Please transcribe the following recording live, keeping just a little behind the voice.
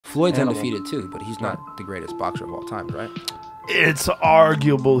Floyd's undefeated too, but he's not the greatest boxer of all time, right? It's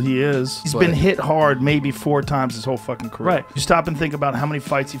arguable he is. He's been hit hard maybe 4 times his whole fucking career. Right. You stop and think about how many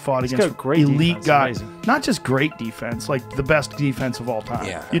fights he fought against great elite defense. guys. Amazing. Not just great defense, like the best defense of all time.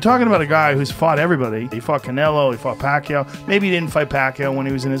 Yeah. You're talking about a guy who's fought everybody. He fought Canelo, he fought Pacquiao. Maybe he didn't fight Pacquiao when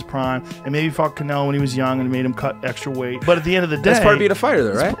he was in his prime, and maybe he fought Canelo when he was young and made him cut extra weight. But at the end of the day, That's part of being a fighter,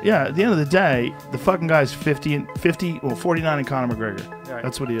 though, right? Yeah, at the end of the day, the fucking guy's 49 in Conor McGregor. Right.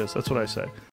 That's what he is. That's what I say.